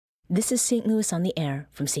This is St. Louis on the Air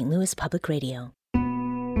from St. Louis Public Radio.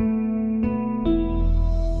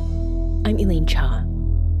 I'm Elaine Cha.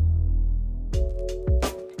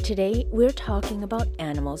 Today, we're talking about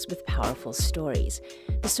animals with powerful stories,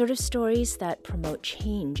 the sort of stories that promote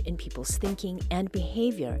change in people's thinking and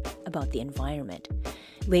behavior about the environment.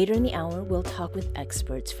 Later in the hour, we'll talk with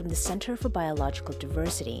experts from the Center for Biological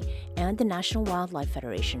Diversity and the National Wildlife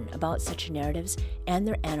Federation about such narratives and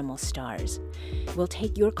their animal stars. We'll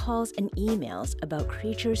take your calls and emails about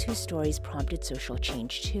creatures whose stories prompted social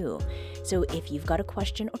change too. So if you've got a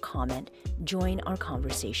question or comment, join our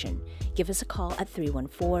conversation. Give us a call at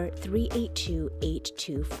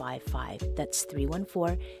 314-382-8255. That's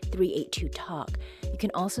 314-382-TALK. You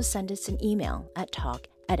can also send us an email at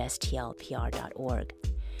talk@stlpr.org.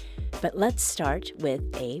 But let's start with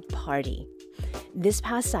a party. This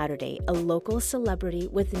past Saturday, a local celebrity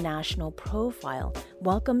with national profile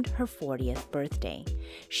welcomed her 40th birthday.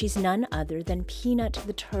 She's none other than Peanut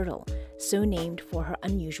the turtle, so named for her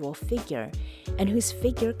unusual figure, and whose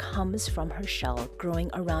figure comes from her shell growing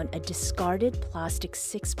around a discarded plastic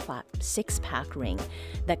six-pack ring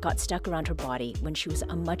that got stuck around her body when she was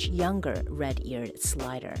a much younger red-eared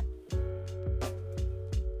slider.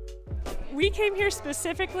 We came here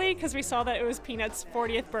specifically because we saw that it was Peanut's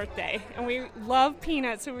 40th birthday, and we love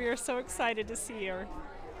Peanut, so we were so excited to see her.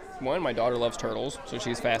 One, my daughter loves turtles, so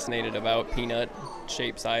she's fascinated about Peanut,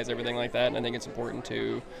 shape, size, everything like that, and I think it's important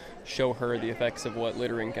to show her the effects of what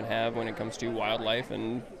littering can have when it comes to wildlife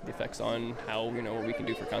and the effects on how, what we can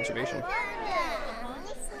do for conservation.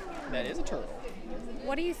 That is a turtle.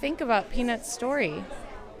 What do you think about Peanut's story?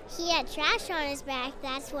 He had trash on his back,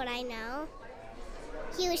 that's what I know.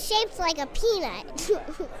 He was shaped like a peanut.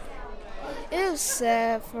 It was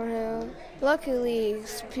sad for him. Luckily,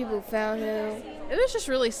 people found him. It was just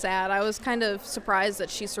really sad. I was kind of surprised that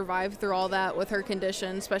she survived through all that with her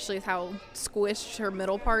condition, especially with how squished her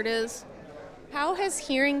middle part is. How has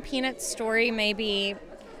hearing Peanut's story maybe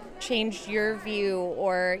changed your view?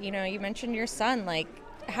 Or, you mentioned your son.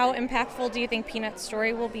 How impactful do you think Peanut's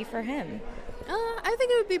story will be for him? I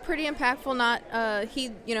think it would be pretty impactful.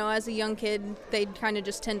 As a young kid, they kind of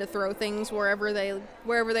just tend to throw things wherever they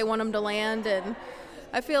want them to land, and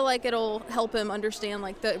I feel like it'll help him understand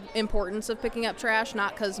the importance of picking up trash,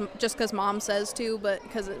 not just because mom says to, but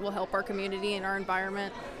because it will help our community and our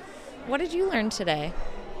environment. What did you learn today?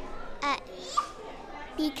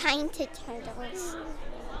 Be kind to turtles.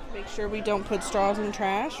 Make sure we don't put straws in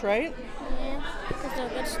trash, right? Yeah, because they'll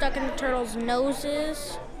get stuck in the turtles'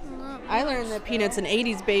 noses. I learned that Peanut's an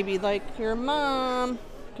 80s baby like your mom,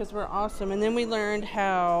 because we're awesome. And then we learned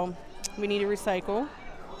how we need to recycle.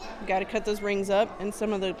 We got to cut those rings up, and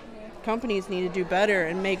some of the companies need to do better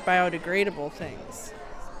and make biodegradable things.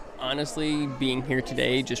 Honestly, being here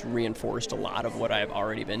today just reinforced a lot of what I've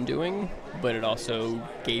already been doing, but it also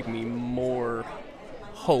gave me more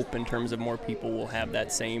hope in terms of more people will have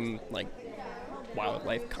that same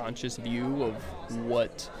wildlife conscious view of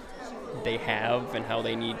what they have and how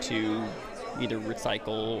they need to either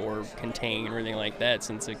recycle or contain or anything like that,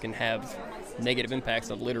 since it can have negative impacts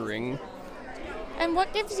of littering. And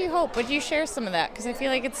what gives you hope? Would you share some of that? Because I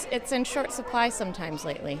feel like it's in short supply sometimes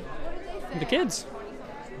lately. The kids.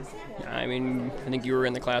 I think you were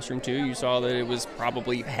in the classroom too. You saw that it was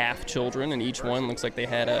probably half children, and each one looks like they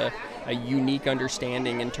had a unique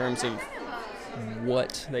understanding in terms of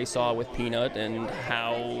what they saw with Peanut and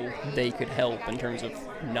how they could help in terms of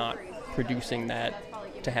not producing that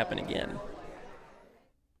to happen again.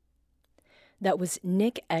 That was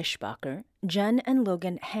Nick Eschbacher, Jen and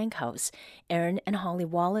Logan Hankhouse, Aaron and Holly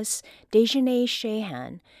Wallace, Dejanay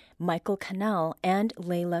Shahan, Michael Cannell, and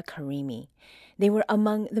Layla Karimi. They were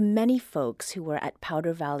among the many folks who were at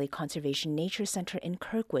Powder Valley Conservation Nature Center in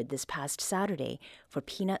Kirkwood this past Saturday for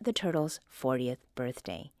Peanut the Turtle's 40th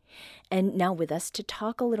birthday. And now with us to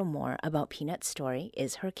talk a little more about Peanut's story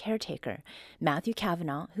is her caretaker, Matthew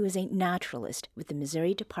Cavanaugh, who is a naturalist with the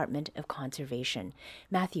Missouri Department of Conservation.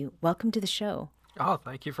 Matthew, welcome to the show. Oh,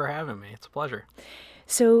 thank you for having me. It's a pleasure.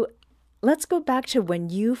 So let's go back to when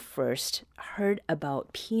you first heard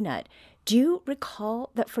about Peanut. Do you recall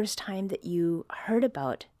that first time that you heard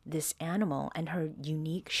about this animal and her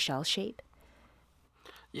unique shell shape?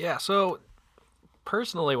 Yeah, so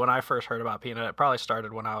personally, when I first heard about Peanut, it probably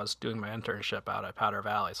started when I was doing my internship out at Powder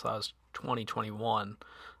Valley. So that was 2021.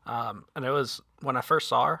 And it was, when I first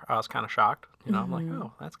saw her, I was kind of shocked. I'm like,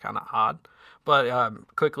 oh, that's kind of odd. But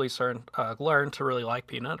quickly learned to really like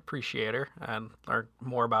Peanut, appreciate her, and learn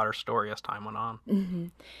more about her story as time went on. Mm-hmm.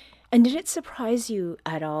 And did it surprise you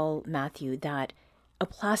at all, Matthew, that a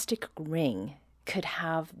plastic ring could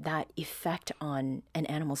have that effect on an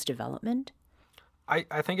animal's development?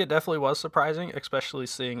 I think it definitely was surprising, especially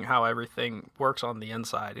seeing how everything works on the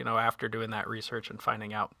inside, after doing that research and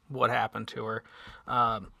finding out what happened to her.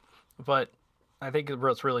 But I think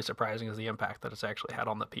what's really surprising is the impact that it's actually had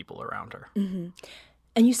on the people around her. Mm-hmm.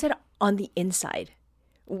 And you said on the inside.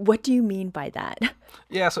 What do you mean by that?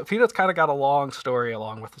 Yeah, so Peanut's kind of got a long story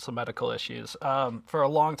along with some medical issues. For a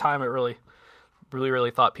long time, it really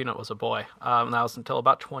thought Peanut was a boy. And that was until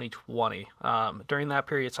about 2020. During that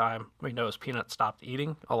period of time, we noticed Peanut stopped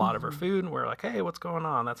eating a lot of her food, and we're like, hey, what's going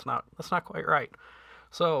on? That's not quite right.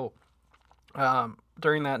 So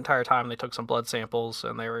during that entire time, they took some blood samples,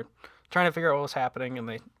 and they were trying to figure out what was happening, and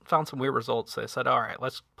they found some weird results. They said, all right,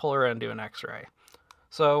 let's pull her in and do an x-ray.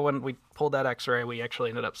 So when we pulled that x-ray, we actually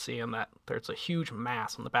ended up seeing that there's a huge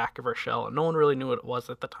mass on the back of her shell, and no one really knew what it was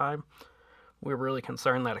at the time. We were really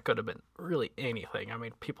concerned that it could have been really anything. I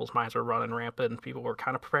mean, people's minds were running rampant, and people were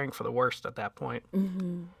kind of preparing for the worst at that point.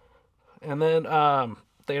 Mm-hmm. And then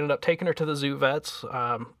they ended up taking her to the zoo vets,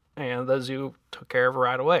 and the zoo took care of her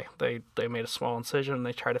right away. They made a small incision, and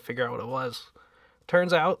they tried to figure out what it was.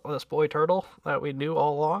 Turns out this boy turtle that we knew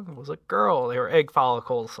all along was a girl. They were egg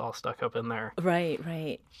follicles all stuck up in there.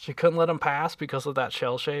 Right. She couldn't let them pass because of that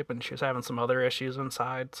shell shape, and she was having some other issues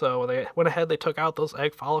inside. So they went ahead, they took out those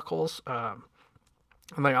egg follicles, and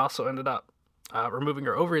they also ended up removing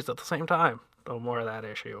her ovaries at the same time. No more of that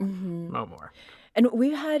issue. Mm-hmm. No more. And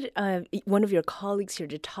we had one of your colleagues here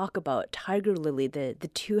to talk about tiger lily, the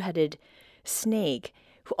two-headed snake,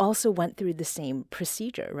 who also went through the same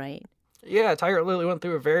procedure, right? Yeah, Tiger Lily went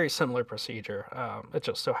through a very similar procedure. It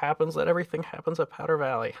just so happens that everything happens at Powder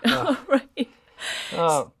Valley. Right.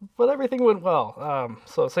 But everything went well.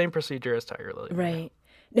 So same procedure as Tiger Lily. Right.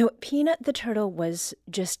 Now, Peanut the turtle was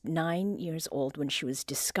just 9 years old when she was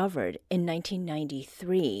discovered in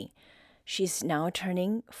 1993. She's now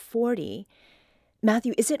turning 40.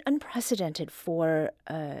 Matthew, is it unprecedented for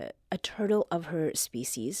a turtle of her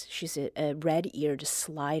species? She's a red-eared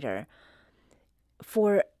slider.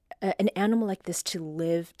 For an animal like this to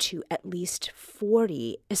live to at least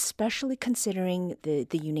 40, especially considering the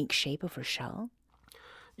unique shape of her shell?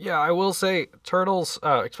 Yeah, I will say turtles,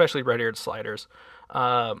 especially red-eared sliders,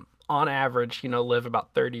 on average, live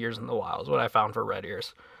about 30 years in the wild is what I found for red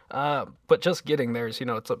ears. But just getting there is,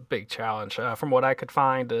 it's a big challenge. From what I could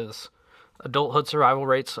find is adulthood survival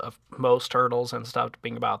rates of most turtles ends up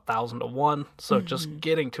being about 1,000 to 1. So just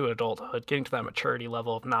getting to adulthood, getting to that maturity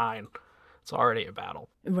level of 9, it's already a battle.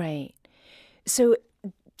 Right. So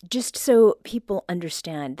just so people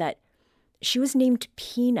understand that she was named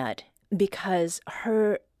Peanut because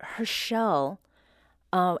her shell,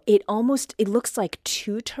 it looks like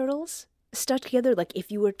two turtles stuck together. Like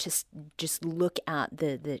if you were to just look at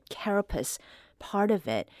the carapace part of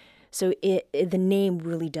it. So the name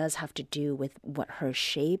really does have to do with what her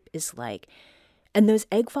shape is like. And those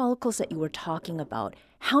egg follicles that you were talking about,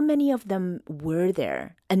 how many of them were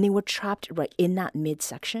there? And they were trapped right in that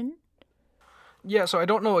midsection? Yeah, so I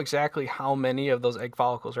don't know exactly how many of those egg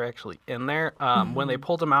follicles are actually in there. When they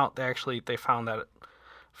pulled them out, they found that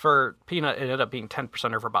for Peanut, it ended up being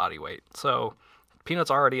 10% of her body weight. So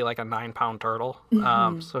Peanut's already like a 9-pound turtle.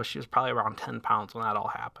 So she was probably around 10 pounds when that all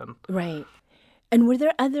happened. Right. And were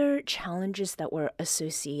there other challenges that were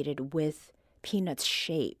associated with Peanut's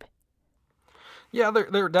shape? Yeah,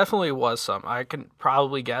 there definitely was some. I can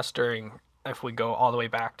probably guess if we go all the way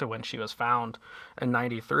back to when she was found in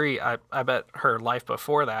 93, I bet her life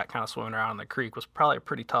before that, kind of swimming around in the creek, was probably a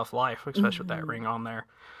pretty tough life, especially with that ring on there.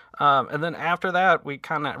 And then after that, we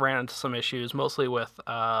kind of ran into some issues, mostly with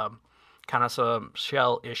kind of some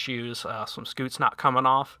shell issues, some scutes not coming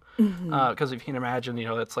off. Because if you can imagine,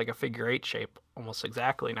 it's like a figure 8 shape almost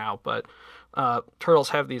exactly now. But turtles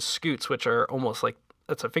have these scutes, which are almost like,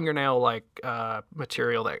 it's a fingernail-like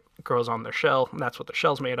material that grows on their shell, and that's what their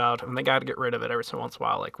shell's made out of, and they got to get rid of it every so once in a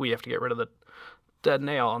while. Like, we have to get rid of the dead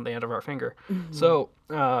nail on the end of our finger. So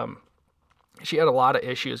she had a lot of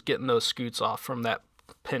issues getting those scutes off from that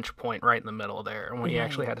pinch point right in the middle there, and we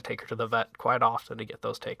actually had to take her to the vet quite often to get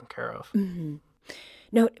those taken care of.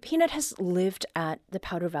 Now, Peanut has lived at the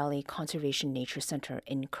Powder Valley Conservation Nature Center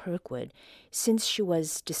in Kirkwood since she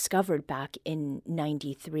was discovered back in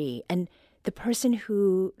 93, and the person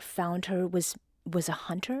who found her was a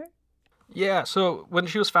hunter? Yeah, so when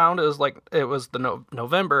she was found, it was the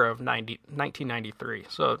November of 1993.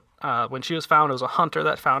 So when she was found, it was a hunter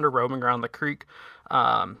that found her roaming around the creek,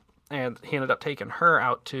 and he ended up taking her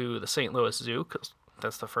out to the St. Louis Zoo, because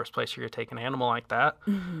that's the first place you're going to take an animal like that.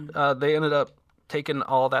 They ended up taking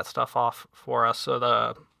all that stuff off for us. So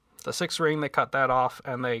the 6th ring, they cut that off,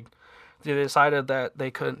 and they decided that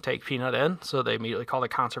they couldn't take Peanut in, so they immediately called the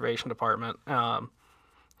conservation department.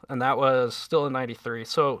 and that was still in 93.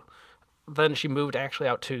 So then she moved actually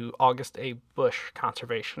out to August A. Bush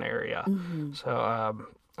Conservation Area. So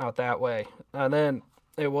out that way. And then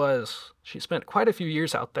she spent quite a few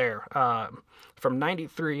years out there. From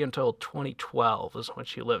 93 until 2012 is when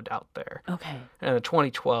she lived out there. Okay. And in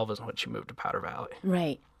 2012 is when she moved to Powder Valley.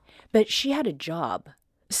 Right. But she had a job.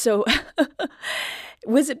 So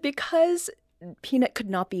was it because Peanut could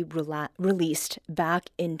not be released back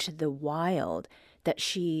into the wild that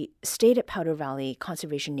she stayed at Powder Valley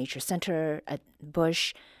Conservation Nature Center at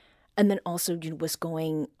Bush, and then also was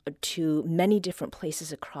going to many different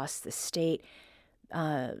places across the state?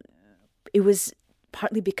 It was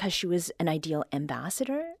partly because she was an ideal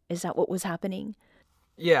ambassador? Is that what was happening?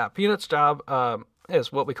 Yeah, Peanut's job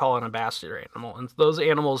is what we call an ambassador animal. And those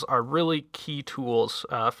animals are really key tools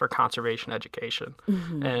for conservation education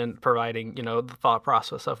and providing, the thought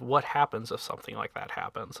process of what happens if something like that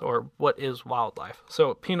happens, or what is wildlife.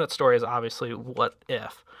 So Peanut's story is obviously what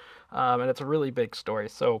if, and it's a really big story.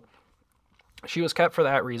 So she was kept for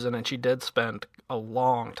that reason, and she did spend a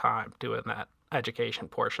long time doing that education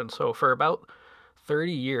portion. So for about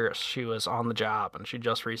 30 years she was on the job, and she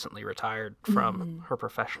just recently retired from her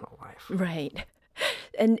professional life. Right.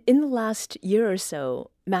 And in the last year or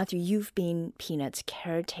so, Matthew, you've been Peanut's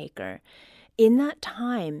caretaker. In that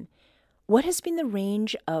time, what has been the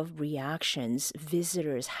range of reactions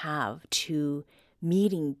visitors have to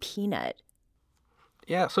meeting Peanut?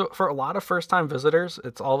 Yeah, so for a lot of first-time visitors,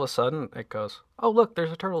 it's all of a sudden it goes, oh, look,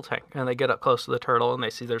 there's a turtle tank. And they get up close to the turtle, and they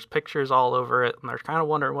see there's pictures all over it, and they're kind of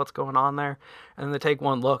wondering what's going on there. And then they take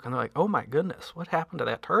one look, and they're like, oh, my goodness, what happened to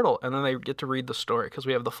that turtle? And then they get to read the story, because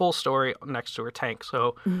we have the full story next to her tank,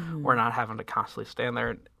 so we're not having to constantly stand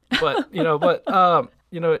there. But,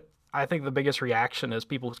 I think the biggest reaction is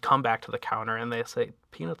people come back to the counter, and they say,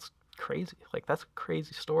 Peanut's crazy. Like, that's a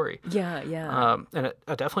crazy story. Yeah. And it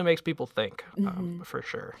definitely makes people think, for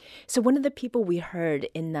sure. So one of the people we heard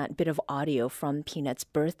in that bit of audio from Peanut's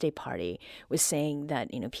birthday party was saying that,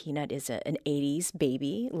 Peanut is an 80s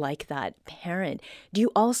baby, like that parent. Do you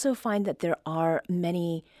also find that there are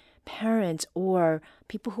many parents or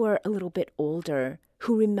people who are a little bit older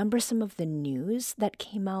who remember some of the news that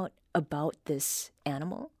came out about this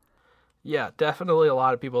animal? Yeah, definitely a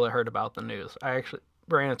lot of people that heard about the news. I actually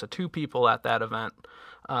ran into two people at that event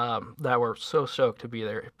that were so stoked to be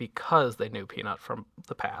there because they knew Peanut from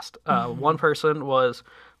the past. One person was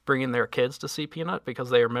bringing their kids to see Peanut because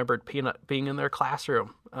they remembered Peanut being in their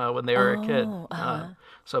classroom when they were a kid.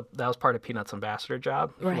 So that was part of Peanut's ambassador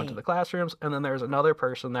job. He went to the classrooms. And then there's another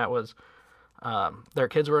person that was, their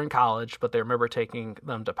kids were in college, but they remember taking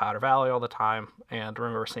them to Powder Valley all the time and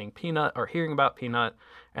remember seeing Peanut or hearing about Peanut,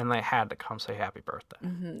 and they had to come say happy birthday.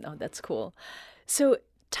 Oh, that's cool. So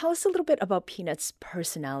tell us a little bit about Peanut's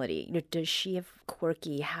personality. Does she have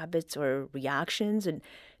quirky habits or reactions? And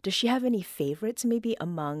does she have any favorites maybe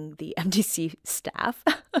among the MDC staff?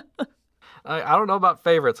 I don't know about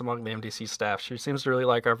favorites among the MDC staff. She seems to really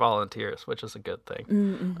like our volunteers, which is a good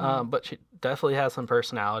thing. But she definitely has some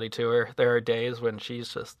personality to her. There are days when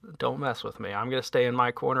she's just, don't mess with me. I'm going to stay in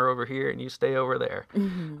my corner over here and you stay over there,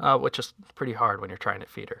 which is pretty hard when you're trying to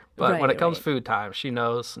feed her. But when it comes food time, she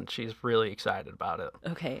knows, and she's really excited about it.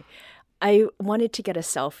 Okay. I wanted to get a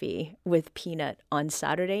selfie with Peanut on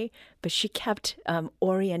Saturday, but she kept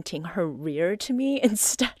orienting her rear to me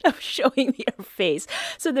instead of showing me her face.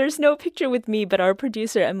 So there's no picture with me, but our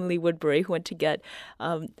producer, Emily Woodbury, who went to get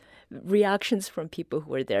reactions from people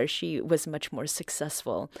who were there, she was much more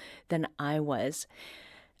successful than I was.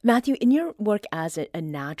 Matthew, in your work as a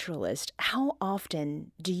naturalist, how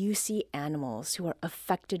often do you see animals who are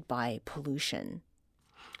affected by pollution?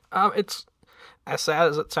 It's as sad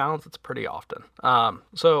as it sounds, it's pretty often.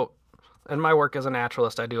 So in my work as a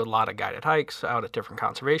naturalist, I do a lot of guided hikes out at different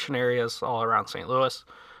conservation areas all around St. Louis.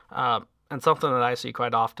 And something that I see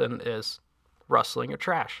quite often is rustling of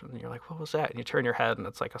trash. And you're like, what was that? And you turn your head and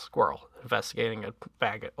it's like a squirrel investigating a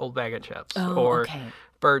old bag of chips. Or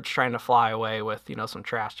birds trying to fly away with, some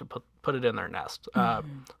trash to put it in their nest.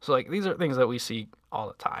 So like these are things that we see all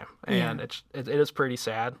the time. And it is pretty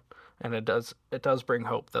sad. And it does bring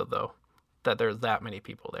hope though, that there's that many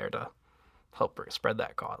people there to help spread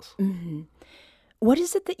that cause. What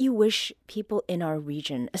is it that you wish people in our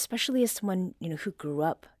region, especially as someone who grew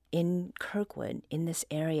up in Kirkwood, in this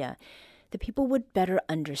area, that people would better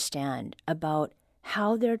understand about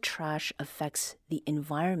how their trash affects the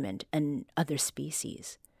environment and other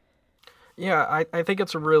species? Yeah, I think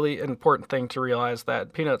it's a really important thing to realize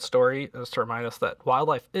that Peanut's story is to remind us that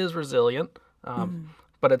wildlife is resilient,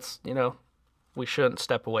 but it's, we shouldn't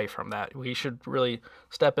step away from that. We should really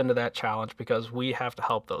step into that challenge because we have to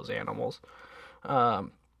help those animals.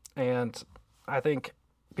 And I think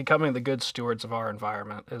becoming the good stewards of our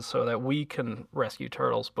environment is so that we can rescue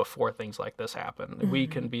turtles before things like this happen. We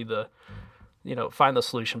can be find the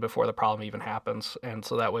solution before the problem even happens. And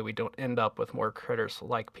so that way we don't end up with more critters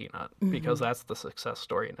like Peanut, because that's the success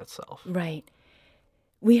story in itself. Right.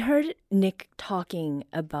 We heard Nick talking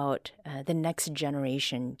about the next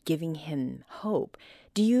generation, giving him hope.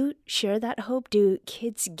 Do you share that hope? Do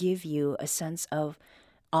kids give you a sense of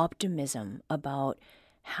optimism about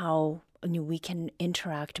how we can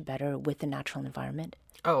interact better with the natural environment?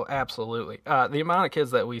 Oh, absolutely. The amount of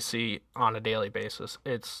kids that we see on a daily basis,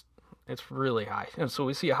 it's really high. And so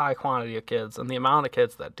we see a high quantity of kids, and the amount of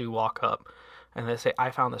kids that do walk up and they say,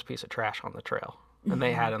 I found this piece of trash on the trail, and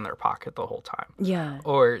they had it in their pocket the whole time. Yeah.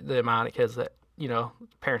 Or the amount of kids that,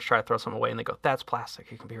 parents try to throw some away and they go, that's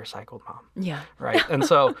plastic, it can be recycled, Mom. Yeah. Right. And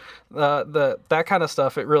so that kind of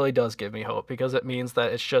stuff, it really does give me hope, because it means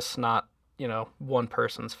that it's just not, one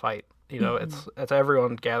person's fight. It's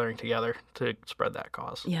everyone gathering together to spread that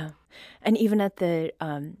cause. Yeah. And even at the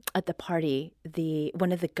party,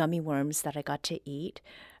 one of the gummy worms that I got to eat,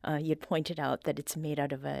 you'd pointed out that it's made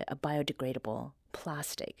out of a biodegradable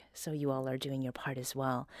plastic. So you all are doing your part as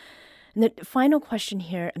well. And the final question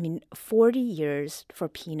here, 40 years for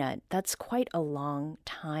Peanut, that's quite a long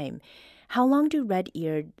time. How long do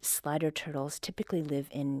red-eared slider turtles typically live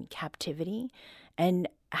in captivity? And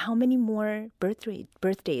how many more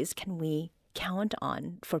birthdays can we count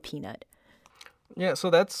on for Peanut? Yeah, so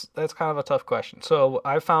that's kind of a tough question. So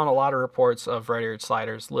I found a lot of reports of red-eared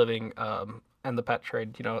sliders living in the pet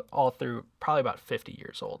trade, all through probably about 50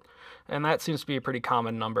 years old. And that seems to be a pretty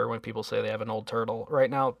common number when people say they have an old turtle. Right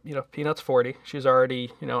now, Peanut's 40. She's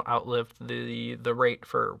already, outlived the rate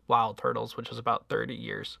for wild turtles, which is about 30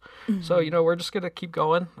 years. So, we're just going to keep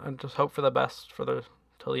going and just hope for the best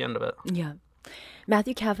till the end of it. Yeah.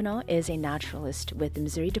 Matthew Cavanaugh is a naturalist with the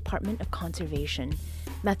Missouri Department of Conservation.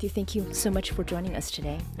 Matthew, thank you so much for joining us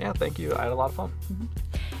today. Yeah, thank you. I had a lot of fun.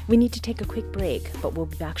 We need to take a quick break, but we'll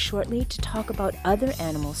be back shortly to talk about other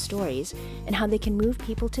animal stories and how they can move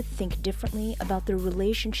people to think differently about their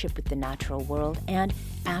relationship with the natural world and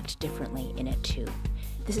act differently in it too.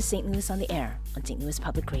 This is St. Louis on the Air on St. Louis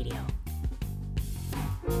Public Radio.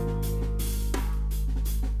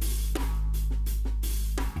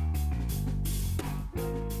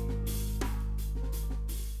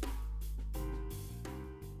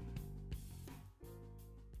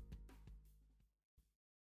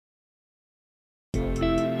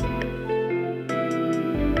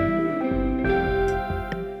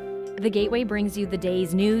 The Gateway brings you the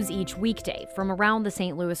day's news each weekday from around the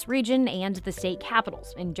St. Louis region and the state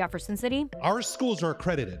capitals in Jefferson City. Our schools are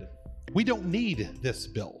accredited. We don't need this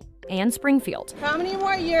bill. And Springfield. How many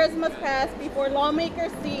more years must pass before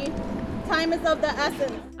lawmakers see time is of the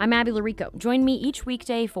essence? I'm Abby Larico. Join me each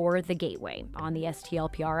weekday for The Gateway on the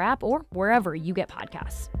STLPR app or wherever you get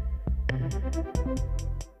podcasts.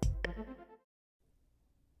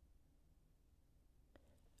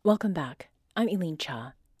 Welcome back. I'm Eileen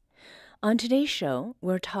Cha. On today's show,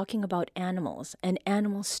 we're talking about animals and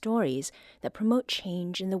animal stories that promote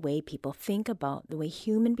change in the way people think about the way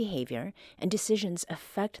human behavior and decisions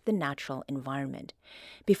affect the natural environment.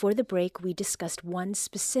 Before the break, we discussed one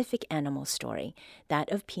specific animal story,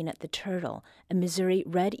 that of Peanut the turtle, a Missouri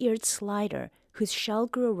red-eared slider whose shell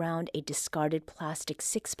grew around a discarded plastic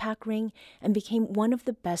six-pack ring and became one of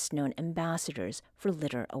the best-known ambassadors for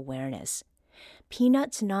litter awareness.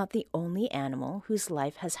 Peanut's not the only animal whose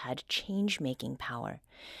life has had change-making power.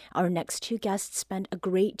 Our next two guests spend a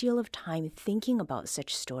great deal of time thinking about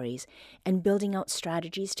such stories and building out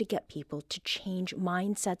strategies to get people to change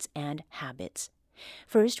mindsets and habits.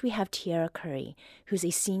 First, we have Tierra Curry, who's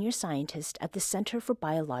a senior scientist at the Center for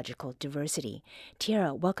Biological Diversity.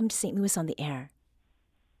 Tierra, welcome to St. Louis on the Air.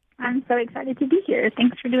 I'm so excited to be here.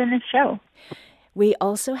 Thanks for doing this show. We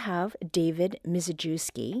also have David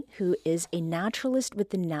Mizejewskiv, who is a naturalist with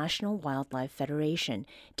the National Wildlife Federation.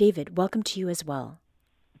 David, welcome to you as well.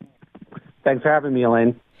 Thanks for having me,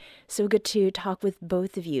 Elaine. So good to talk with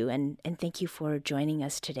both of you, and thank you for joining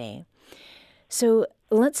us today. So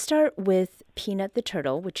let's start with Peanut the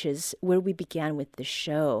turtle, which is where we began with the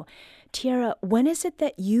show. Tierra, when is it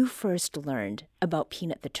that you first learned about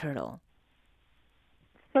Peanut the turtle?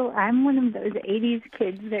 So I'm one of those 80s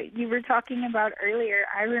kids that you were talking about earlier.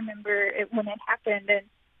 I remember it when it happened, and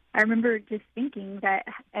I remember just thinking that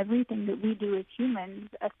everything that we do as humans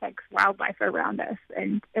affects wildlife around us.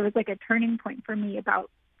 And it was like a turning point for me about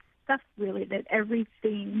stuff, really, that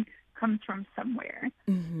everything comes from somewhere.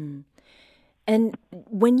 Mm-hmm. And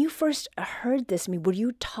when you first heard this, were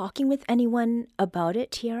you talking with anyone about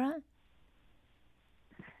it, Tierra?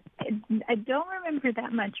 I don't remember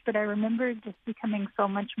that much, but I remember just becoming so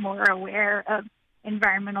much more aware of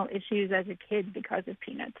environmental issues as a kid because of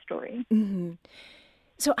Peanut's story. Mm-hmm.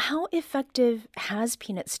 So how effective has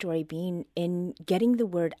Peanut's story been in getting the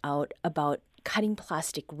word out about cutting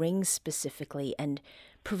plastic rings specifically and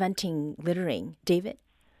preventing littering? David?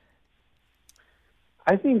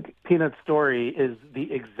 I think Peanut's story is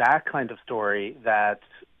the exact kind of story that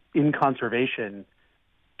in conservation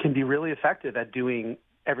can be really effective at doing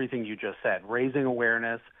everything you just said, raising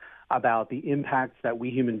awareness about the impacts that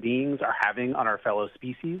we human beings are having on our fellow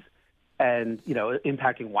species and,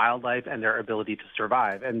 impacting wildlife and their ability to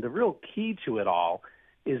survive. And the real key to it all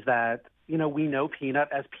is that, we know Peanut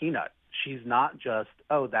as Peanut. She's not just,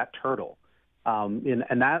 that turtle.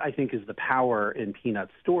 And that, I think, is the power in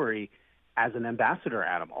Peanut's story as an ambassador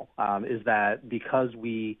animal, is that because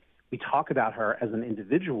we talk about her as an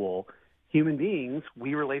individual, human beings,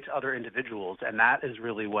 we relate to other individuals. And that is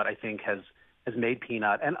really what I think has made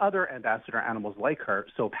Peanut and other ambassador animals like her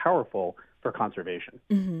so powerful for conservation.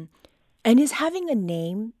 Mm-hmm. And is having a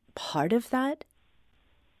name part of that,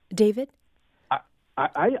 David?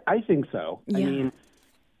 I think so. Yeah. I mean,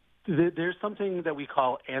 there's something that we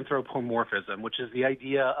call anthropomorphism, which is the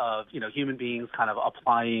idea of, human beings kind of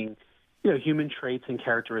applying, human traits and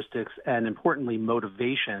characteristics and, importantly,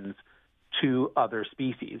 motivations to other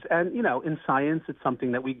species. And, in science, it's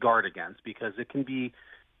something that we guard against because it can be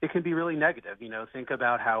really negative. Think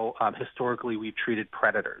about how historically we've treated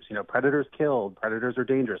predators. Predators killed, predators are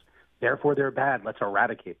dangerous. Therefore, they're bad. Let's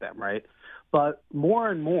eradicate them, right? But more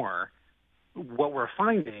and more, what we're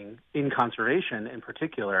finding in conservation in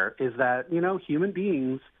particular is that, human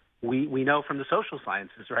beings, we know from the social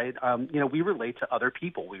sciences, right? We relate to other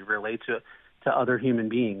people. We relate to other human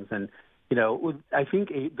beings. And, I think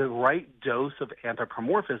the right dose of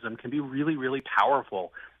anthropomorphism can be really, really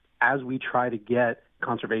powerful as we try to get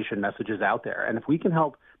conservation messages out there. And if we can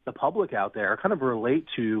help the public out there kind of relate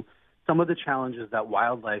to some of the challenges that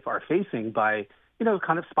wildlife are facing by,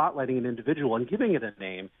 kind of spotlighting an individual and giving it a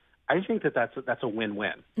name, I think that's a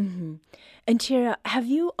win-win. Mm-hmm. And Tierra, have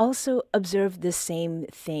you also observed the same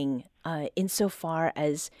thing insofar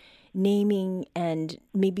as naming and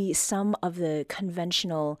maybe some of the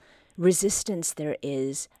conventional resistance there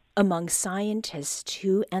is among scientists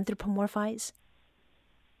to anthropomorphize?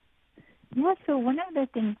 Yeah, so one of the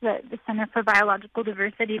things that the Center for Biological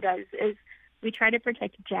Diversity does is we try to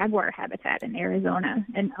protect jaguar habitat in Arizona.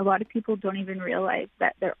 And a lot of people don't even realize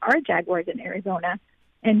that there are jaguars in Arizona.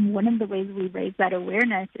 And one of the ways we raise that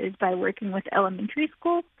awareness is by working with elementary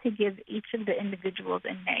schools to give each of the individuals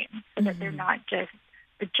a name so that they're not just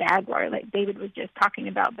the jaguar, like David was just talking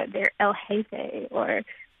about, but they're El Jefe or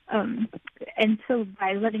and so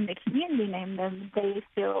by letting the community name them, they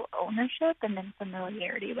feel ownership and then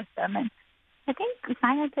familiarity with them. And I think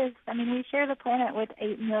scientists, we share the planet with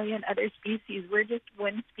 8 million other species. We're just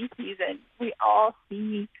one species, and we all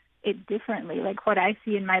see it differently. Like what I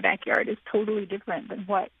see in my backyard is totally different than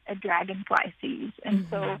what a dragonfly sees. And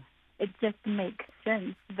so it just makes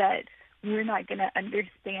sense that we're not going to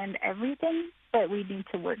understand everything, but we need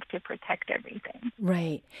to work to protect everything.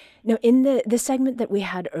 Right. Now, in the segment that we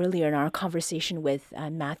had earlier in our conversation with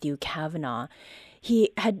Matthew Cavanaugh,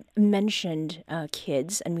 he had mentioned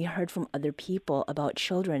kids, and we heard from other people about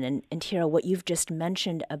children. And Tierra, what you've just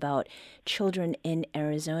mentioned about children in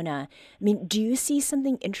Arizona, do you see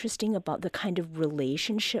something interesting about the kind of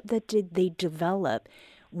relationship that they develop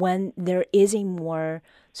when there is a more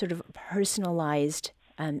sort of personalized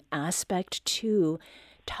aspect to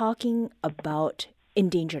talking about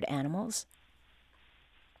endangered animals?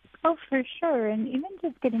 Oh, for sure. And even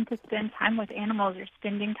just getting to spend time with animals or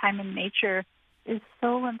spending time in nature is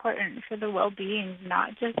so important for the well-being,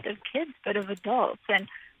 not just of kids, but of adults. And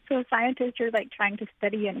so scientists are trying to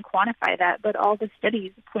study and quantify that, but all the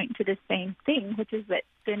studies point to the same thing, which is that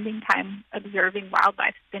spending time observing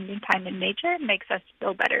wildlife, spending time in nature makes us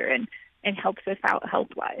feel better and helps us out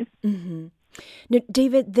health-wise. Mm-hmm. Now,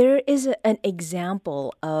 David, there is an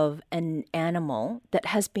example of an animal that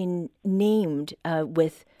has been named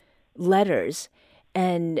with letters,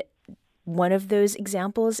 and one of those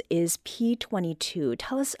examples is P22.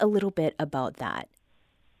 Tell us a little bit about that.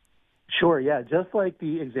 Sure, yeah. Just like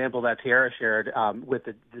the example that Tierra shared with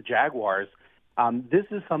the jaguars, this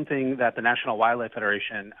is something that the National Wildlife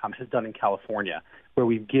Federation has done in California, where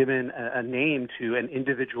we've given a name to an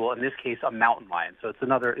individual, in this case, a mountain lion. So it's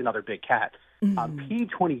another big cat.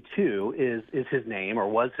 P22 is his name, or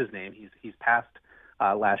was his name. He's passed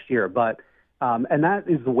last year. But and that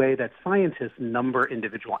is the way that scientists number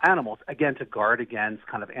individual animals, again, to guard against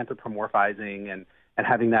kind of anthropomorphizing and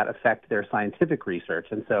having that affect their scientific research.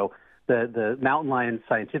 And so The mountain lion's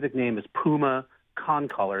scientific name is Puma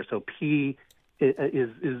concolor. So P is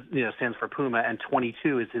stands for Puma, and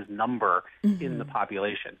 22 is his number in the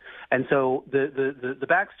population. And so the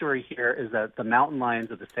backstory here is that the mountain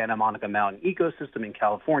lions of the Santa Monica Mountain ecosystem in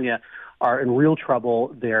California are in real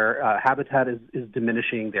trouble. Their habitat is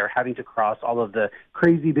diminishing. They're having to cross all of the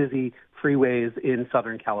crazy busy freeways in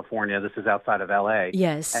Southern California. This is outside of LA.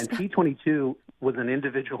 Yes. And P22 was an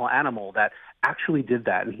individual animal that actually did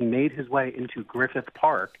that, and he made his way into Griffith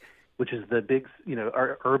Park, which is the big,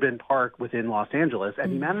 urban park within Los Angeles,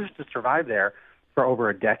 and he managed to survive there for over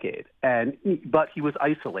a decade. But he was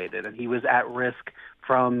isolated, and he was at risk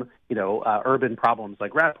from, urban problems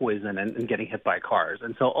like rat poison and getting hit by cars.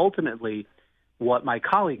 And so ultimately, what my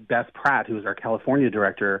colleague Beth Pratt, who is our California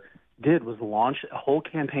director, did was launch a whole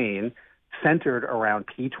campaign centered around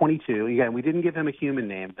P22. Again, we didn't give him a human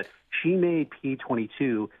name, but she made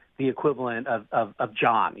P22 the equivalent of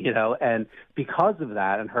John, and because of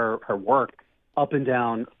that and her work up and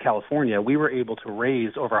down California, we were able to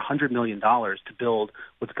raise over $100 million to build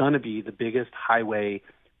what's going to be the biggest highway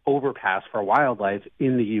overpass for wildlife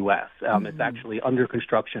in the U.S. It's actually under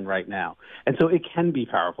construction right now. And so it can be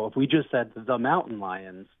powerful. If we just said the mountain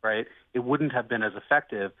lions, right, it wouldn't have been as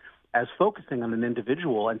effective as focusing on an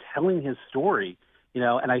individual and telling his story,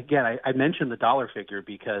 and again, I mentioned the dollar figure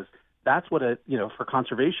because that's what for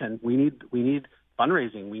conservation, we need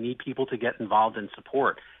fundraising. We need people to get involved and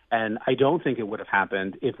support. And I don't think it would have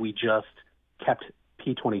happened if we just kept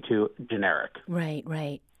P22 generic.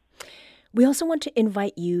 Right. We also want to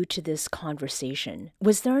invite you to this conversation.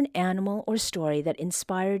 Was there an animal or story that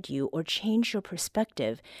inspired you or changed your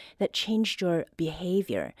perspective, that changed your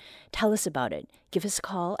behavior? Tell us about it. Give us a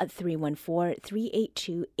call at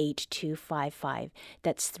 314-382-8255.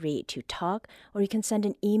 That's 382-TALK, or you can send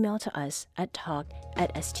an email to us at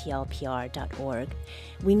talk@stlpr.org.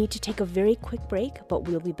 We need to take a very quick break, but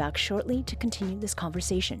we'll be back shortly to continue this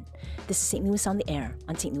conversation. This is St. Louis on the Air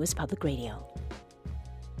on St. Louis Public Radio.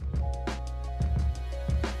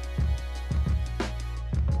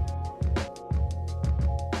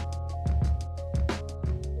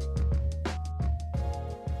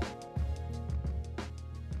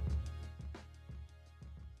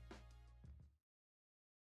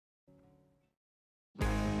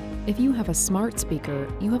 If you have a smart speaker,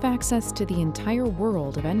 you have access to the entire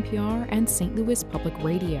world of NPR and St. Louis Public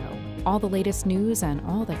Radio. All the latest news and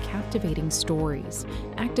all the captivating stories.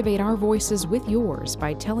 Activate our voices with yours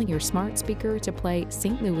by telling your smart speaker to play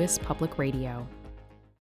St. Louis Public Radio.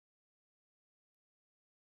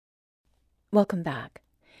 Welcome back.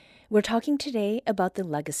 We're talking today about the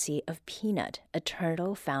legacy of Peanut, a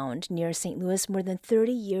turtle found near St. Louis more than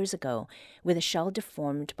 30 years ago with a shell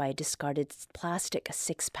deformed by a discarded plastic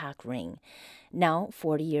six-pack ring. Now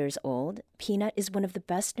 40 years old, Peanut is one of the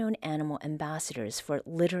best-known animal ambassadors for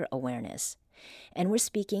litter awareness. And we're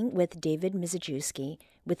speaking with David Mizejewskiv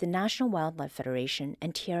with the National Wildlife Federation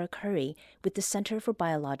and Tierra Curry with the Center for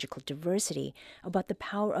Biological Diversity about the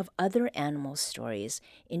power of other animal stories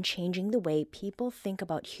in changing the way people think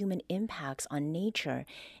about human impacts on nature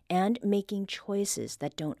and making choices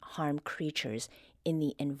that don't harm creatures in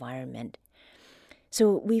the environment.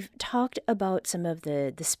 So we've talked about some of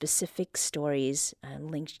the specific stories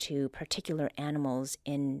linked to particular animals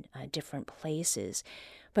in different places.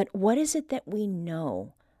 But what is it that we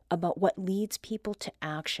know about what leads people to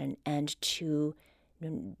action and to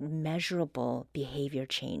measurable behavior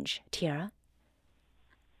change? Tierra?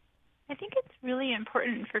 I think it's really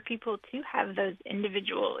important for people to have those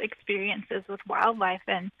individual experiences with wildlife.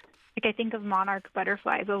 And I think of monarch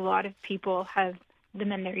butterflies. A lot of people have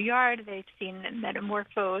them in their yard. They've seen the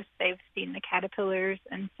metamorphose. They've seen the caterpillars.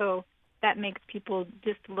 And so that makes people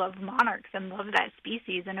just love monarchs and love that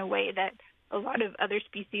species in a way that a lot of other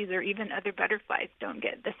species or even other butterflies don't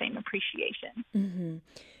get the same appreciation. Mm-hmm.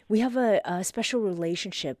 We have a special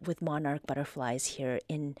relationship with monarch butterflies here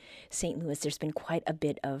in St. Louis. There's been quite a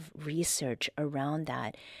bit of research around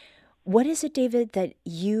that. What is it, David, that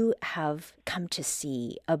you have come to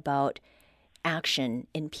see about action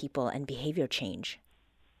in people and behavior change?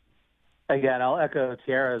 Again, I'll echo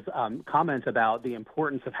Tierra's comment about the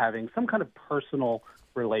importance of having some kind of personal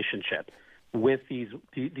relationship with these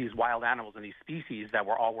wild animals and these species that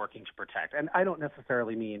we're all working to protect. And I don't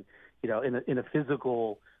necessarily mean, in a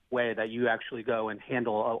physical way that you actually go and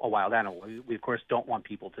handle a wild animal. We of course don't want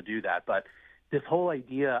people to do that, but this whole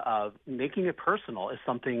idea of making it personal is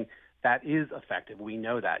something that is effective. We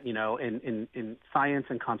know that, in science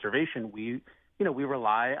and conservation, we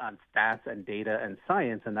rely on stats and data and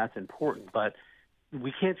science, and that's important. But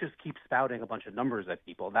we can't just keep spouting a bunch of numbers at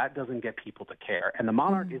people. That doesn't get people to care. And the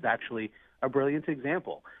monarch is actually a brilliant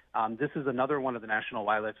example. This is another one of the National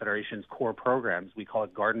Wildlife Federation's core programs. We call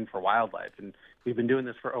it Garden for Wildlife, and we've been doing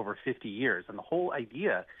this for over 50 years. And the whole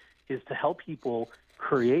idea is to help people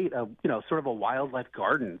create a, sort of a wildlife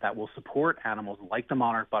garden that will support animals like the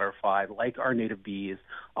monarch butterfly, like our native bees,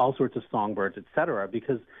 all sorts of songbirds, et cetera,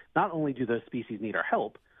 because not only do those species need our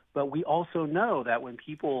help, but we also know that when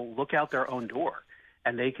people look out their own door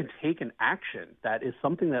and they can take an action that is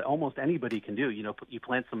something that almost anybody can do. You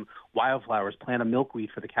plant some wildflowers, plant a milkweed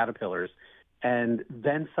for the caterpillars, and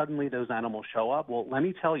then suddenly those animals show up. Well, let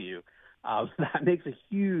me tell you, that makes a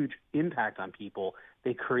huge impact on people.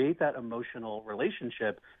 They create that emotional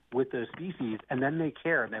relationship with those species, and then they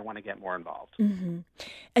care and they want to get more involved. Mm-hmm.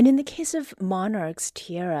 And in the case of monarchs,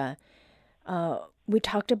 Tierra, we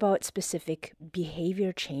talked about specific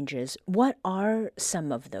behavior changes. What are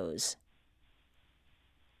some of those?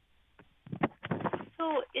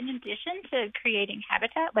 So in addition to creating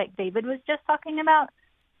habitat, like David was just talking about,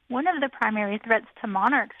 one of the primary threats to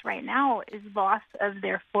monarchs right now is loss of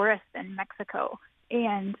their forests in Mexico.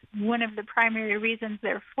 And one of the primary reasons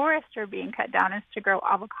their forests are being cut down is to grow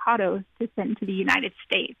avocados to send to the United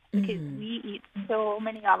States, because we eat so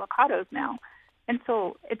many avocados now. And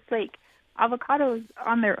so it's like avocados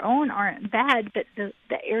on their own aren't bad, but the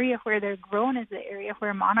area where they're grown is the area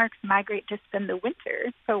where monarchs migrate to spend the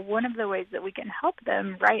winter. So one of the ways that we can help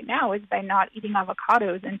them right now is by not eating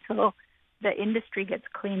avocados until the industry gets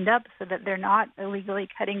cleaned up so that they're not illegally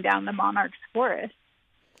cutting down the monarch's forest.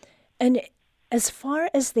 And as far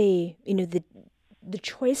as the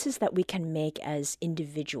choices that we can make as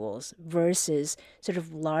individuals versus sort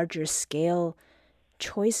of larger scale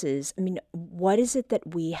choices, I mean, what is it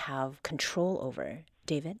that we have control over,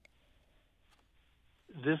 David?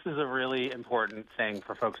 This is a really important thing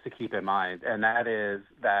for folks to keep in mind, and that is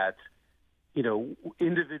that,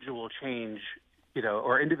 individual change,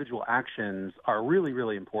 or individual actions are really,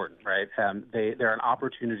 really important, right? They're an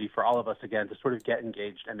opportunity for all of us, again, to sort of get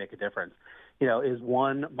engaged and make a difference. Is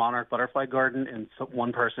one monarch butterfly garden in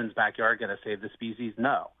one person's backyard going to save the species?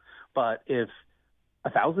 No. But if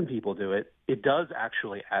 1,000 people do it, it does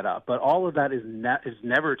actually add up. But all of that is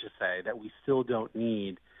never to say that we still don't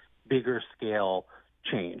need bigger scale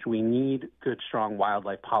change. We need good, strong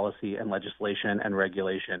wildlife policy and legislation and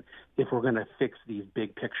regulation if we're going to fix these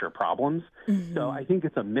big picture problems. Mm-hmm. So I think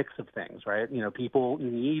it's a mix of things, right? People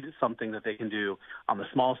need something that they can do on the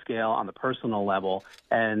small scale, on the personal level.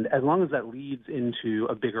 And as long as that leads into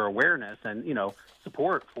a bigger awareness and,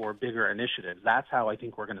 support for bigger initiatives, that's how I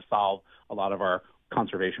think we're going to solve a lot of our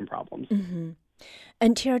conservation problems. Mm-hmm.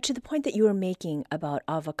 And Tierra, to the point that you were making about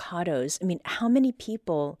avocados, I mean, how many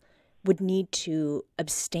people would need to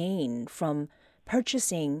abstain from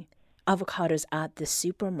purchasing avocados at the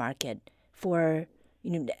supermarket for,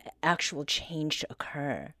 actual change to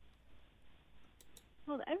occur?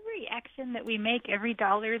 Well, every action that we make, every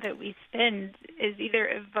dollar that we spend is either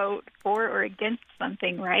a vote for or against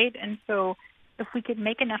something, right? And so if we could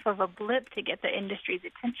make enough of a blip to get the industry's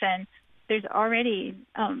attention, there's already,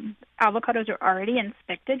 avocados are already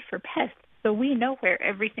inspected for pests. So we know where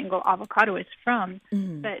every single avocado is from,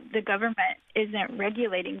 but the government isn't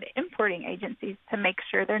regulating the importing agencies to make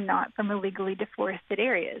sure they're not from illegally deforested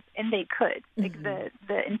areas, and they could. Like the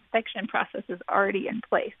inspection process is already in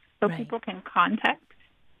place, so people can contact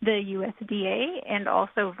the USDA and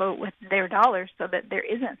also vote with their dollars so that there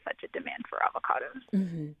isn't such a demand for avocados.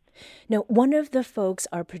 Mm-hmm. Now, one of the folks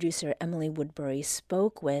our producer Emily Woodbury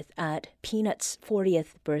spoke with at Peanut's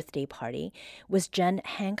 40th birthday party was Jen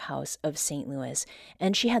Hankhouse of St. Louis,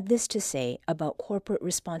 and she had this to say about corporate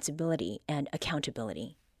responsibility and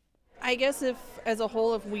accountability. I guess if, as a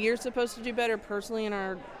whole, if we are supposed to do better personally in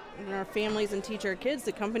our families and teach our kids,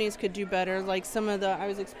 the companies could do better. Like I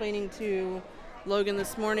was explaining to Logan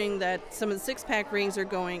this morning that some of the six-pack rings are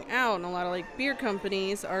going out, and a lot of beer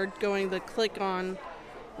companies are going the click-on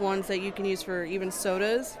ones that you can use for even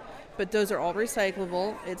sodas, but those are all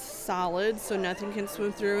recyclable. It's solid, so nothing can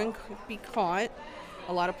swim through and be caught.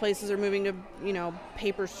 A lot of places are moving to,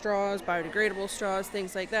 paper straws, biodegradable straws,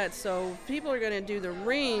 things like that. So if people are going to do the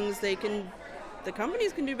rings, the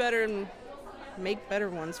companies can do better and make better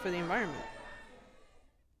ones for the environment.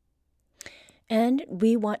 And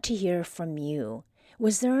we want to hear from you.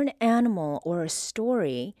 Was there an animal or a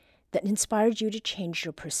story that inspired you to change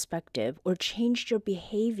your perspective or changed your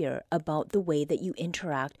behavior about the way that you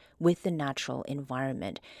interact with the natural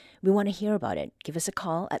environment? We want to hear about it. Give us a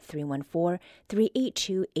call at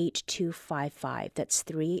 314-382-8255. That's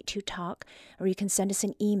 382-TALK. Or you can send us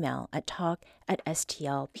an email at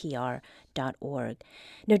talk@stlpr.org.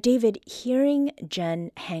 Now, David, hearing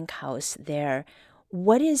Jen Hankhouse there,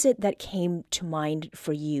 what is it that came to mind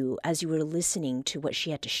for you as you were listening to what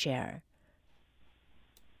she had to share?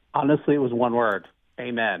 Honestly, it was one word: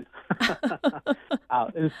 amen.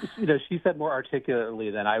 She said more articulately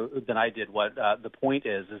than I did. What the point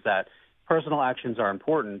is that personal actions are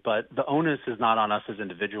important, but the onus is not on us as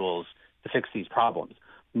individuals to fix these problems.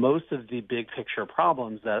 Most of the big picture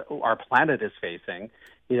problems that our planet is facing,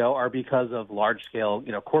 are because of large scale,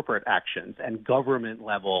 corporate actions and government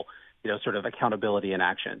level, sort of accountability and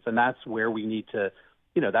actions. And that's where we need to,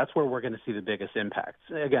 that's where we're going to see the biggest impacts.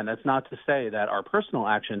 Again, that's not to say that our personal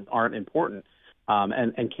actions aren't important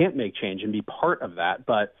and can't make change and be part of that.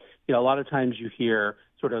 But, a lot of times you hear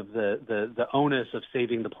sort of the onus of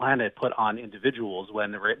saving the planet put on individuals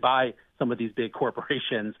when by some of these big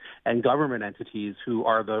corporations and government entities who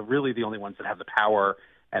are really the only ones that have the power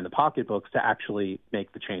and the pocketbooks to actually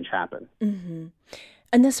make the change happen. Mm-hmm.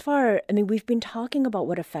 And thus far, we've been talking about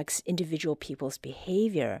what affects individual people's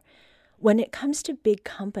behavior. When it comes to big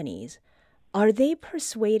companies, are they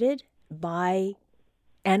persuaded by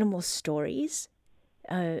animal stories?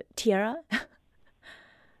 Tierra?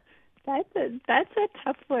 That's a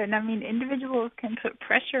tough one. Individuals can put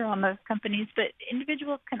pressure on those companies, but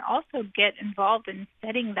individuals can also get involved in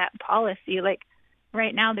setting that policy. Like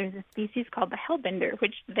right now, there's a species called the hellbender,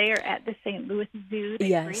 which they are at the St. Louis Zoo.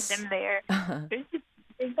 They breed them there. Uh-huh. There's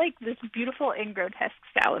like this beautiful and grotesque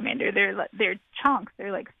salamander. They're chunks.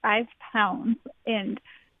 They're like 5 pounds, and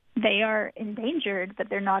they are endangered, but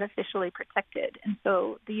they're not officially protected. And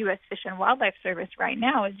so the U.S. Fish and Wildlife Service right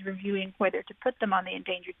now is reviewing whether to put them on the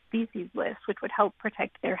endangered species list, which would help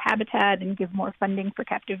protect their habitat and give more funding for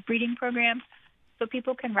captive breeding programs. So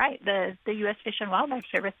people can write the U.S. Fish and Wildlife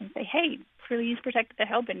Service and say, hey, please protect the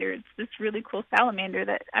hellbender. It's this really cool salamander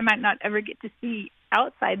that I might not ever get to see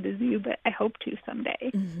outside the zoo, but I hope to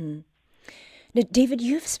someday. Mm-hmm. Now, David,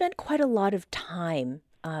 you've spent quite a lot of time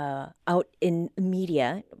out in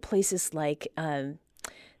media, places like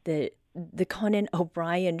the Conan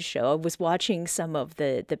O'Brien show. I was watching some of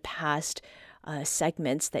the past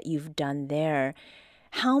segments that you've done there.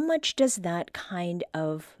 How much does that kind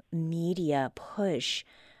of media push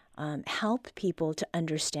help people to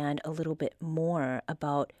understand a little bit more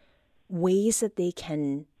about ways that they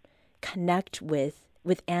can connect with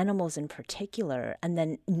animals in particular, and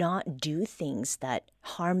then not do things that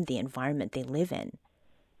harm the environment they live in?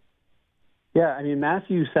 Yeah,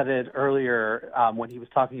 Matthew said it earlier when he was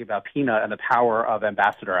talking about Peanut and the power of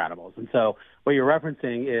ambassador animals. And so what you're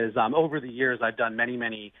referencing is over the years, I've done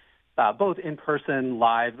many, both in-person,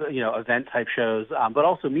 live, event-type shows, but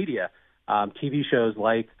also media, TV shows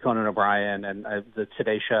like Conan O'Brien and the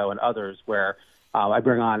Today Show and others where I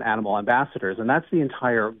bring on animal ambassadors. And that's the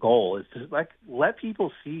entire goal, is to let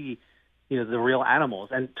people see, the real animals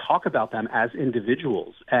and talk about them as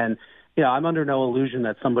individuals. And I'm under no illusion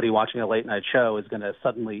that somebody watching a late night show is going to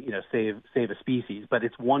suddenly, save a species, but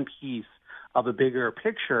it's one piece of a bigger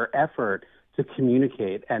picture effort to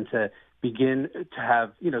communicate and to begin to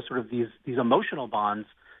have, sort of these emotional bonds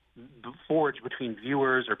forged between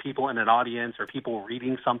viewers or people in an audience or people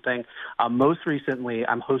reading something. Most recently,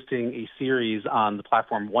 I'm hosting a series on the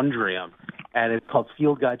platform Wondrium, and it's called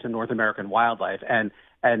Field Guide to North American Wildlife. And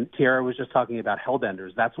Tierra was just talking about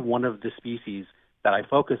hellbenders. That's one of the species that I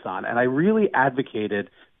focus on. And I really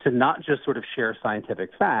advocated to not just sort of share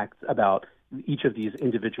scientific facts about each of these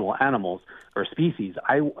individual animals or species.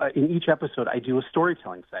 In each episode, I do a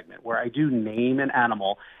storytelling segment where I do name an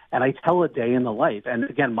animal and I tell a day in the life. And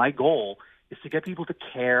again, my goal is to get people to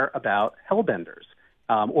care about hellbenders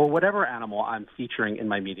or whatever animal I'm featuring in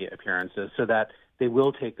my media appearances, so that they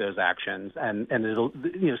will take those actions and it'll,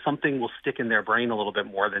 something will stick in their brain a little bit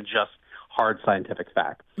more than just hard scientific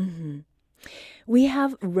facts. Mm-hmm. We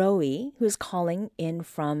have Rowie, who is calling in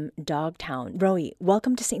from Dogtown. Rowie,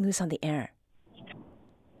 welcome to St. Louis on the Air.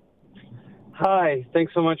 Hi,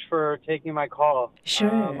 thanks so much for taking my call.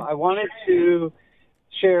 Sure. I wanted to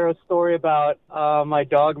share a story about my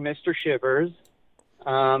dog, Mr. Shivers,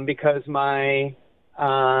 because my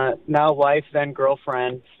now wife, then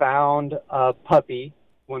girlfriend, found a puppy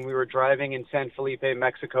when we were driving in San Felipe,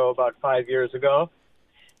 Mexico about 5 years ago.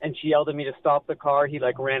 And she yelled at me to stop the car. He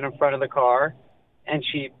ran in front of the car, and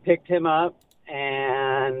she picked him up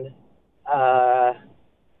and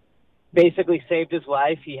basically saved his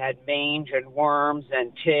life. He had mange and worms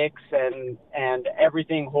and ticks and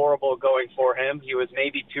everything horrible going for him. He was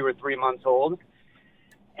maybe 2 or 3 months old.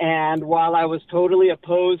 And while I was totally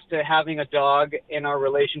opposed to having a dog in our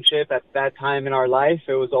relationship at that time in our life,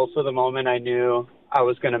 it was also the moment I knew I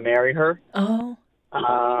was going to marry her. Oh.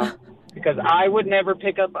 Because I would never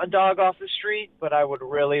pick up a dog off the street, but I would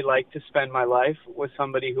really like to spend my life with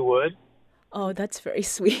somebody who would. Oh, that's very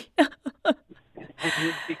sweet. And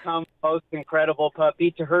he's become the most incredible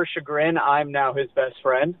puppy. To her chagrin, I'm now his best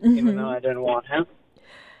friend, even though I didn't want him.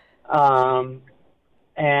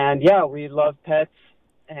 And yeah, we love pets,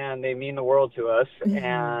 and they mean the world to us.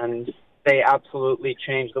 And they absolutely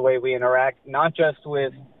change the way we interact, not just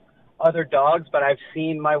with other dogs, but I've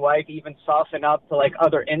seen my wife even soften up to like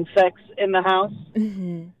other insects in the house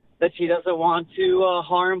that she doesn't want to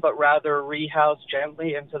harm, but rather rehouse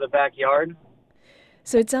gently into the backyard.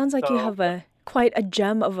 So it sounds like you have quite a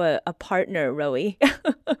gem of a partner, Rowie.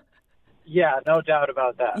 Yeah, no doubt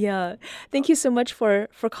about that. Yeah. Thank you so much for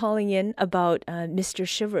calling in about Mr.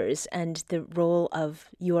 Shivers and the role of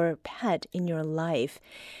your pet in your life.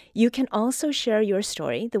 You can also share your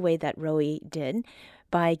story the way that Rowie did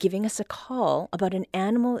by giving us a call about an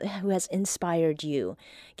animal who has inspired you.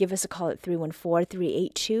 Give us a call at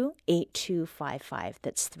 314-382-8255.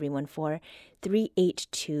 That's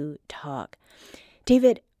 314-382-TALK.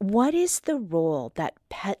 David, what is the role that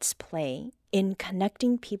pets play in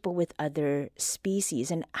connecting people with other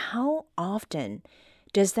species, and how often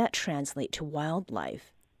does that translate to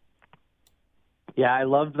wildlife? Yeah, I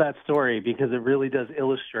loved that story because it really does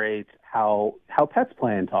illustrate how pets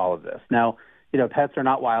play into all of this. Now, pets are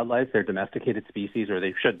not wildlife; they're domesticated species, or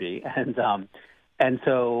they should be, and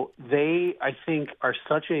so they, I think, are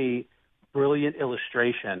such a brilliant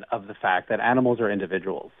illustration of the fact that animals are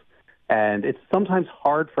individuals. And it's sometimes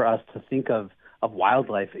hard for us to think of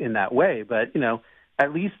wildlife in that way, but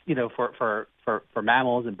at least for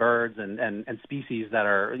mammals and birds and species that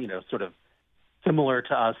are sort of similar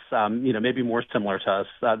to us, maybe more similar to us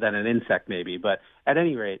than an insect maybe. But at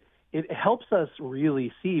any rate, it helps us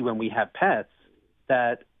really see when we have pets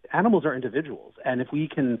that animals are individuals, and if we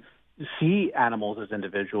can see animals as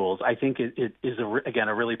individuals, I think it is again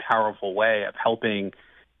a really powerful way of helping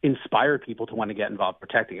inspire people to want to get involved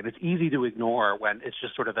protecting it. It's easy to ignore when it's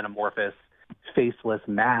just sort of an amorphous, faceless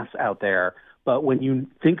mass out there. But when you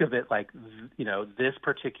think of it like, this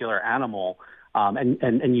particular animal, and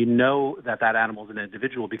that animal is an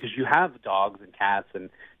individual because you have dogs and cats and,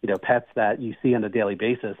 pets that you see on a daily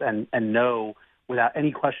basis and know without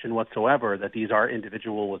any question whatsoever that these are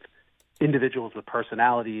individuals with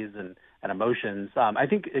personalities and emotions. I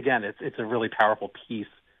think, again, it's a really powerful piece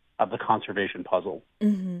of the conservation puzzle.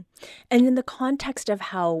 And in the context of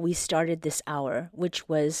how we started this hour, which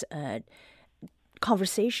was a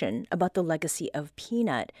conversation about the legacy of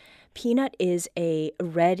Peanut. Peanut is a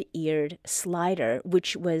red-eared slider,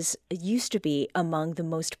 which used to be among the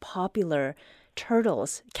most popular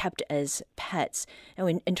turtles kept as pets.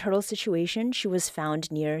 And in Turtle's situation, she was found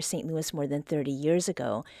near St. Louis more than 30 years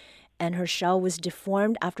ago, and her shell was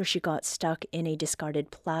deformed after she got stuck in a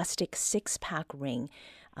discarded plastic six-pack ring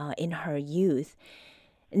in her youth.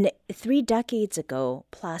 And 3 decades ago,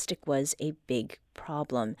 plastic was a big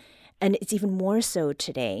problem, and it's even more so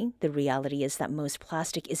today. The reality is that most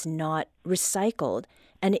plastic is not recycled,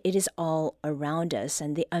 and it is all around us,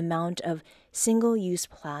 and the amount of single-use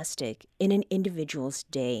plastic in an individual's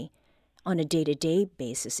day, on a day-to-day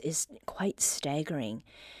basis, is quite staggering.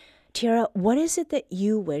 Tierra, what is it that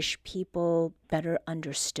you wish people better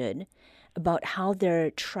understood about how their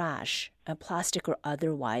trash, plastic or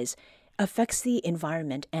otherwise, affects the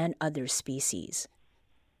environment and other species?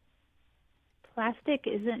 Plastic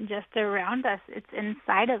isn't just around us, it's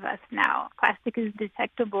inside of us now. Plastic is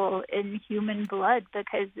detectable in human blood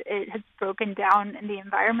because it has broken down in the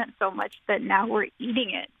environment so much that now we're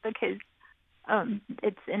eating it because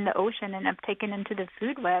it's in the ocean and taken into the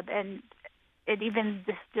food web, and it even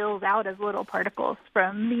distills out as little particles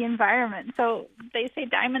from the environment. So they say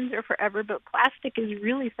diamonds are forever, but plastic is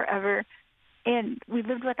really forever. And we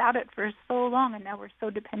lived without it for so long, and now we're so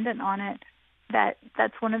dependent on it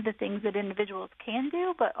that's one of the things that individuals can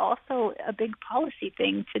do, but also a big policy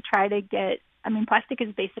thing to try to get. I mean, plastic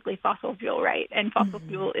is basically fossil fuel, right? And fossil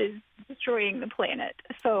fuel is destroying the planet.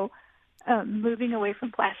 So moving away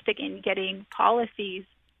from plastic and getting policies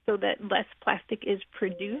so that less plastic is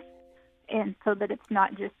produced, and so that it's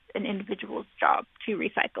not just an individual's job to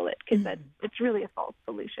recycle it, because it's really a false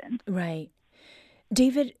solution. Right.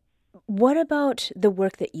 David, what about the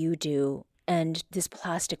work that you do and this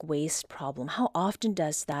plastic waste problem? How often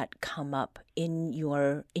does that come up in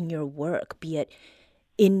your work, be it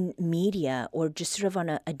in media or just sort of on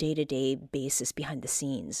a day-to-day basis behind the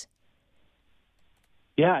scenes?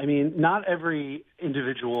 Yeah, I mean, not every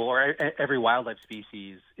individual or every wildlife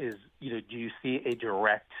species is, do you see a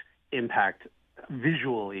direct impact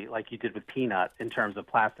visually like you did with peanut in terms of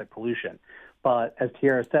plastic pollution? But as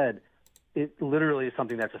Tierra said, it literally is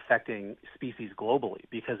something that's affecting species globally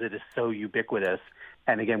because it is so ubiquitous.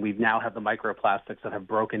 And again, we now have the microplastics that have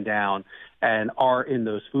broken down and are in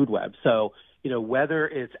those food webs. So, whether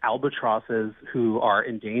it's albatrosses who are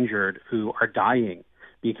endangered, who are dying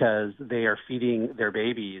because they are feeding their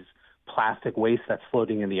babies plastic waste that's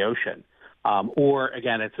floating in the ocean. Or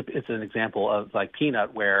again, it's an example of like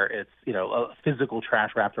peanut where it's, a physical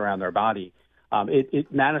trash wrapped around their body.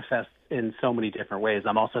 It manifests in so many different ways.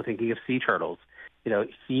 I'm also thinking of sea turtles,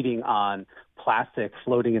 feeding on plastic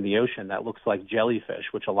floating in the ocean that looks like jellyfish,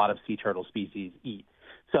 which a lot of sea turtle species eat.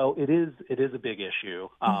 So it is a big issue.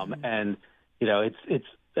 And, it's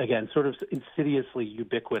again, sort of insidiously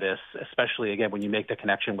ubiquitous, especially again, when you make the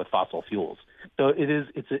connection with fossil fuels. So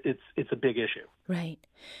it's a big issue. Right.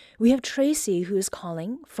 We have Tracy who is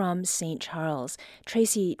calling from St. Charles.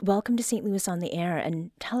 Tracy, welcome to St. Louis on the Air,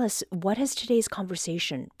 and tell us, what has today's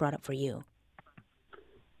conversation brought up for you?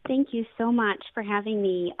 Thank you so much for having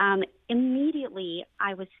me. Immediately,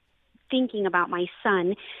 I was thinking about my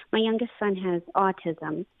son. My youngest son has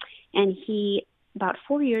autism, and he, about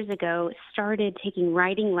 4 years ago, started taking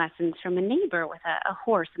riding lessons from a neighbor with a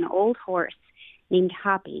horse, an old horse named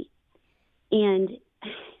Hoppy. And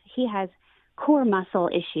he has core muscle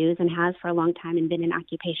issues and has for a long time and been in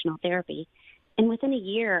occupational therapy. And within a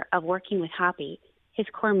year of working with Hoppy, his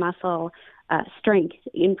core muscle strength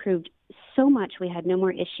improved so much we had no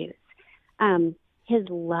more issues. His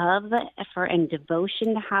love for and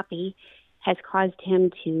devotion to Hoppy has caused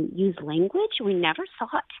him to use language we never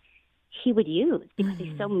thought he would use because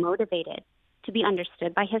he's so motivated to be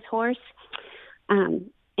understood by his horse.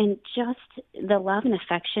 And just the love and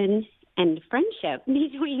affection and friendship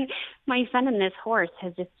between my son and this horse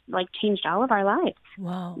has just changed all of our lives.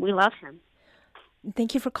 Wow. We love him.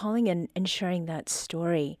 Thank you for calling and sharing that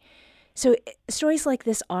story. So stories like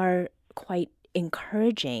this are quite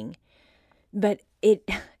encouraging, but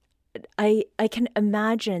I can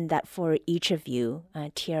imagine that for each of you,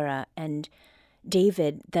 Tierra and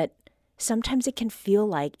David, that sometimes it can feel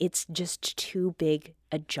like it's just too big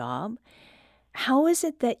a job. How is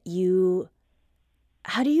it that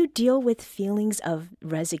how do you deal with feelings of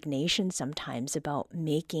resignation sometimes about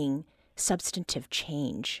making substantive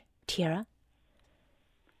change? Tierra?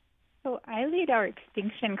 So I lead our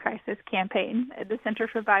Extinction Crisis campaign at the Center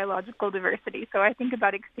for Biological Diversity. So I think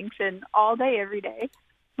about extinction all day, every day,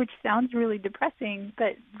 which sounds really depressing,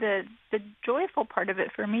 but the joyful part of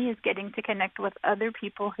it for me is getting to connect with other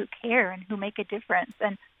people who care and who make a difference.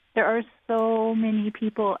 And there are so many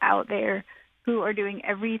people out there who are doing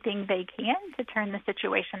everything they can to turn the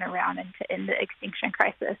situation around and to end the extinction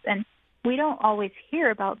crisis. And we don't always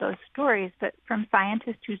hear about those stories, but from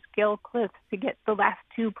scientists who scale cliffs to get the last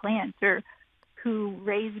two plants, or who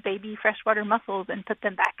raise baby freshwater mussels and put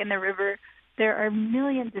them back in the river, there are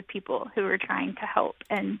millions of people who are trying to help.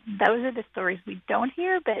 And those are the stories we don't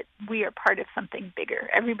hear, but we are part of something bigger.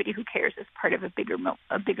 Everybody who cares is part of a bigger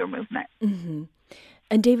movement. Mm-hmm.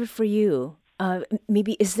 And David, for you,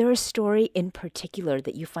 maybe is there a story in particular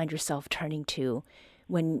that you find yourself turning to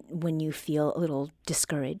when you feel a little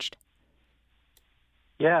discouraged?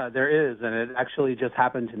 Yeah, there is, and it actually just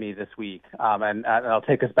happened to me this week. And I'll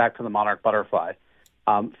take us back to the monarch butterfly.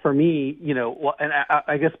 For me, and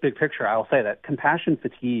I guess big picture, I'll say that compassion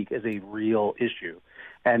fatigue is a real issue.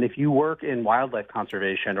 And if you work in wildlife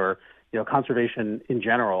conservation or, conservation in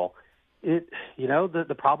general,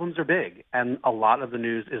 the problems are big, and a lot of the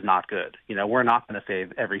news is not good. We're not going to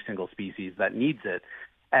save every single species that needs it.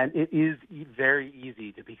 And it is very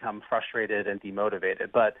easy to become frustrated and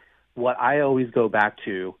demotivated. But what I always go back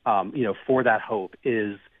to, for that hope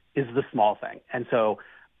is the small thing. And so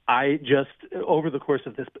I just, over the course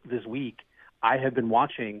of this week, I have been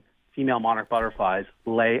watching female monarch butterflies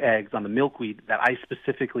lay eggs on the milkweed that I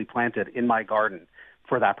specifically planted in my garden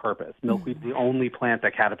for that purpose. Milkweed is the only plant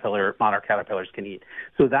that monarch caterpillars can eat.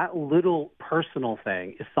 So that little personal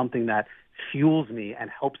thing is something that fuels me and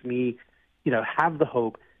helps me, have the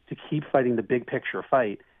hope to keep fighting the big picture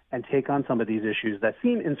fight and take on some of these issues that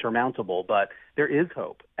seem insurmountable, but there is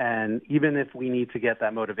hope. And even if we need to get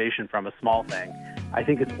that motivation from a small thing, I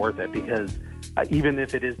think it's worth it, because even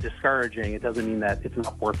if it is discouraging, it doesn't mean that it's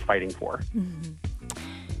not worth fighting for. Mm-hmm.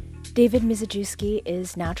 David Mizejewskiv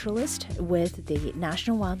is naturalist with the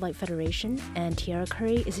National Wildlife Federation, and Tierra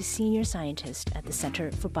Curry is a senior scientist at the Center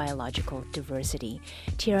for Biological Diversity.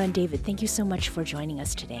 Tierra and David, thank you so much for joining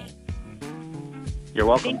us today. You're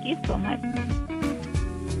welcome. Thank you so much.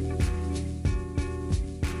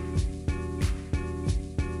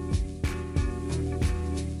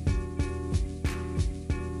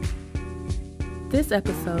 This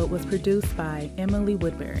episode was produced by Emily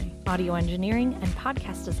Woodbury. Audio engineering and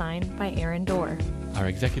podcast design by Aaron Dorr. Our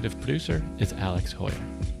executive producer is Alex Hoyer.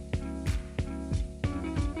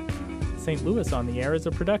 St. Louis on the Air is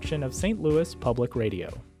a production of St. Louis Public Radio.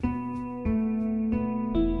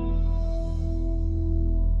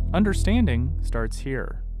 Understanding starts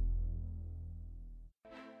here.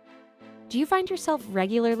 Do you find yourself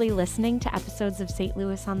regularly listening to episodes of St.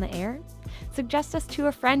 Louis on the Air? Suggest us to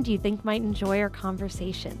a friend you think might enjoy our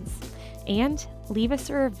conversations. And leave us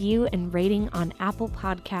a review and rating on Apple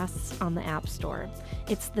Podcasts on the App Store.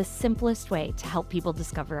 It's the simplest way to help people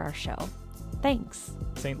discover our show. Thanks.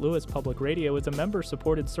 St. Louis Public Radio is a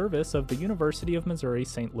member-supported service of the University of Missouri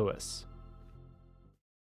St. Louis.